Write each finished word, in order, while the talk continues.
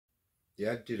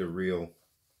Yeah, I did a reel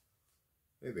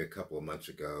maybe a couple of months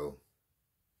ago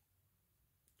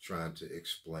trying to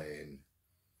explain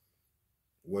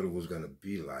what it was going to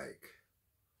be like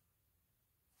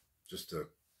just a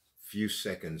few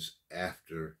seconds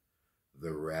after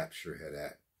the rapture had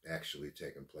actually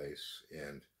taken place.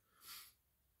 And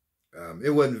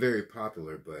it wasn't very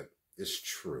popular, but it's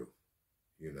true,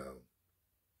 you know.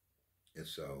 And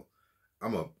so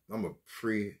I'm a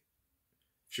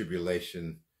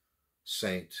pre-tribulation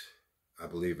saint. I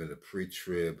believe in the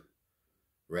pre-trib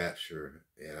rapture,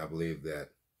 and I believe that,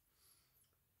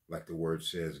 like the word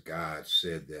says, God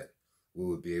said that we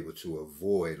would be able to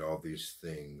avoid all these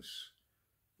things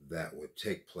that would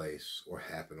take place or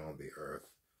happen on the earth.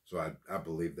 So I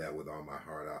believe that with all my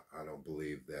heart. I don't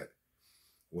believe that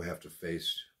we'll have to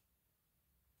face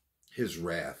his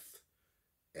wrath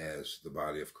as the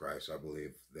body of Christ. I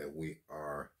believe that we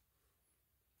are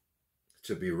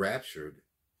to be raptured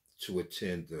to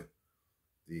attend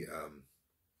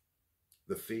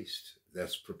the feast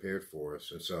that's prepared for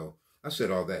us. And so I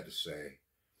said all that to say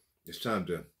it's time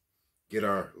to get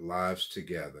our lives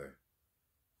together,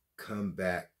 come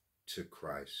back to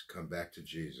Christ, come back to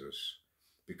Jesus,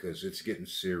 because it's getting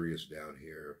serious down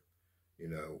here. You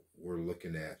know, we're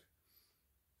looking at,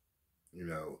 you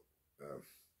know,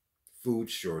 food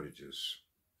shortages.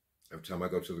 Every time I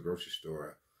go to the grocery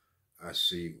store, I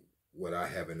see what I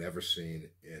haven't ever seen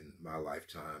in my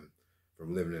lifetime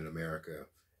from living in America,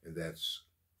 and that's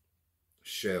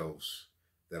shelves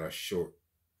that are short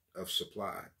of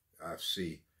supply. I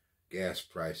see gas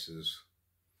prices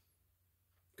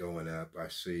going up. I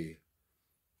see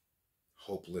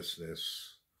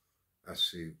hopelessness. I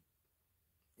see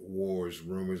wars,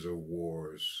 rumors of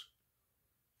wars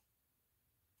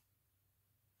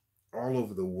all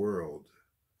over the world.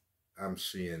 I'm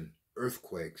seeing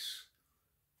earthquakes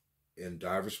in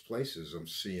diverse places. I'm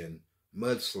seeing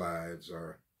mudslides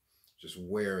are just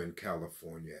wearing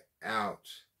California out.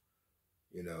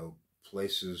 You know,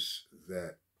 places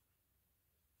that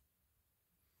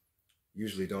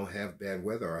usually don't have bad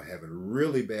weather are having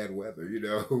really bad weather, you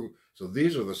know. So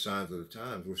these are the signs of the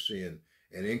times. We're seeing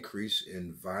an increase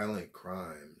in violent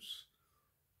crimes,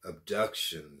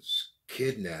 abductions,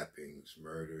 kidnappings,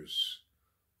 murders.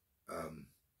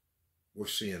 We're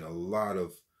seeing a lot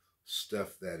of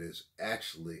stuff that is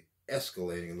actually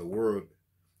escalating, and the word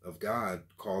of God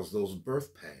calls those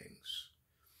birth pangs.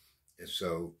 And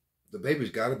so the baby's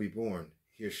got to be born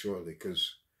here shortly,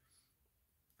 because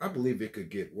I believe it could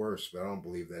get worse, but I don't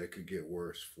believe that it could get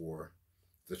worse for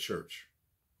the church,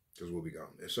 because we'll be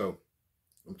gone. And so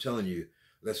I'm telling you,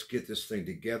 let's get this thing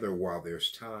together while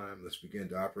there's time. Let's begin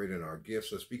to operate in our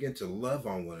gifts. Let's begin to love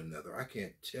on one another. I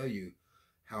can't tell you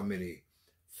how many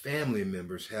family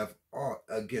members have aught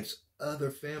against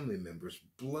other family members,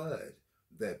 blood,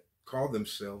 that call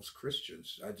themselves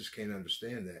Christians. I just can't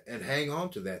understand that. And hang on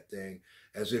to that thing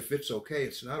as if it's okay.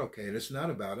 It's not okay. And it's not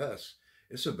about us.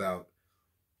 It's about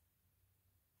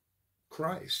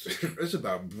Christ. It's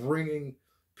about bringing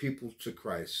people to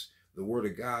Christ. The word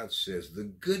of God says the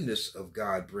goodness of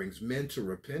God brings men to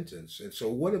repentance. And so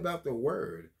what about the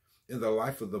word in the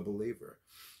life of the believer?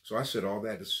 So I said all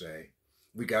that to say,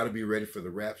 we got to be ready for the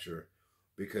rapture,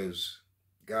 because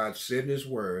God said in his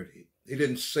word, he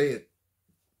didn't say it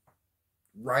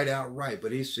right outright,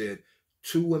 but he said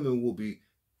 2 women will be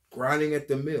grinding at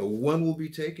the mill. 1 will be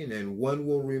taken and 1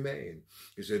 will remain.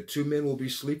 He said 2 men will be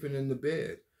sleeping in the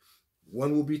bed.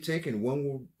 1 will be taken, 1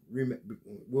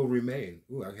 will remain.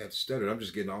 Ooh, I had stuttered. I'm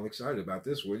just getting all excited about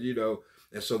this one, you know.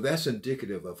 And so that's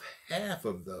indicative of half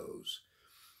of those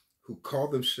who call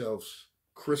themselves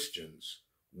Christians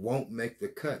won't make the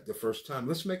cut the first time.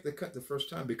 Let's make the cut the first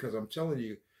time, because I'm telling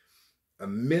you, a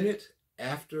minute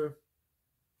after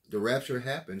the rapture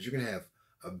happens, you're going to have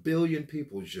 1 billion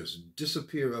people just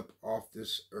disappear up off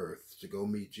this earth to go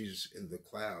meet Jesus in the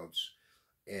clouds.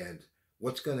 And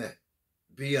what's going to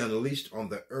be unleashed on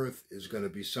the earth is going to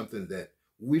be something that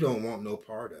we don't want no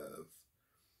part of.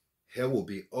 Hell will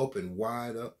be open,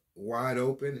 wide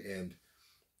open,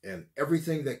 and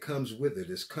everything that comes with it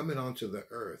is coming onto the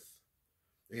earth.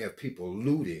 You have people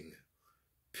looting,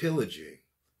 pillaging,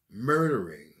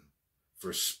 murdering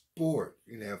for sport.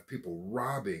 You have people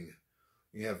robbing.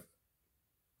 You have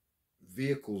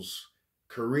vehicles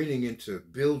careening into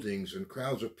buildings and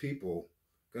crowds of people.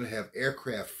 Going to have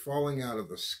aircraft falling out of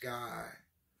the sky.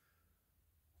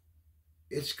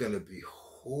 It's going to be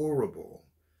horrible.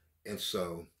 And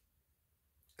so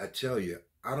I tell you,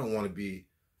 I don't want to be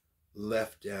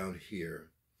left down here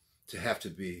to have to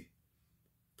be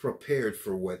prepared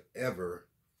for whatever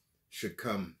should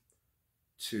come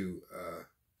to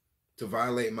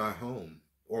violate my home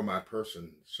or my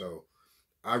person. So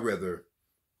I rather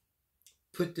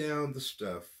put down the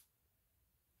stuff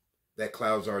that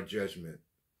clouds our judgment.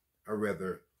 I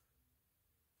rather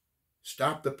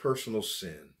stop the personal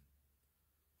sin,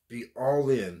 be all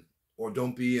in, or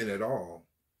don't be in at all.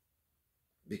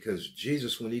 Because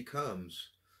Jesus, when he comes,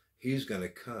 he's going to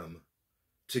come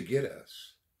to get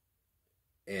us.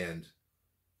 And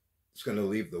it's going to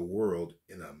leave the world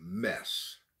in a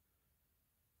mess.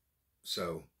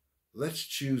 So let's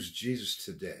choose Jesus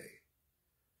today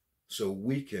so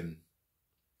we can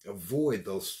avoid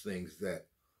those things that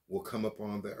will come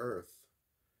upon the earth.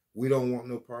 We don't want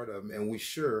no part of them, and we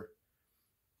sure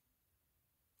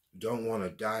don't want to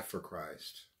die for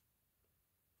Christ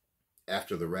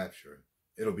after the rapture.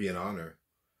 It'll be an honor,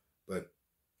 but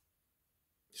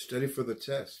study for the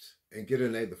test and get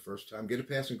an A the first time. Get a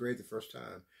passing grade the first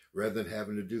time, rather than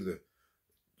having to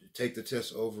take the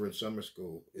test over in summer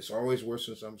school. It's always worse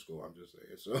in summer school, I'm just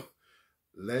saying. So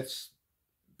let's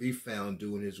be found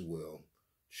doing his will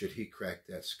should he crack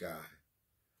that sky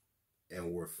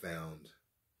and we're found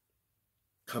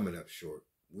coming up short.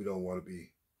 We don't want to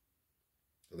be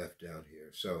left down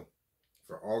here. So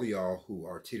for all of y'all who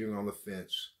are teetering on the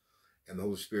fence and the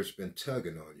Holy Spirit's been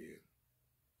tugging on you,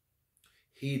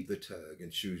 heed the tug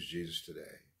and choose Jesus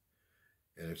today.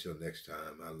 And until next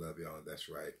time, I love y'all. That's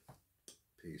right.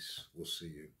 Peace. We'll see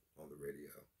you on the radio.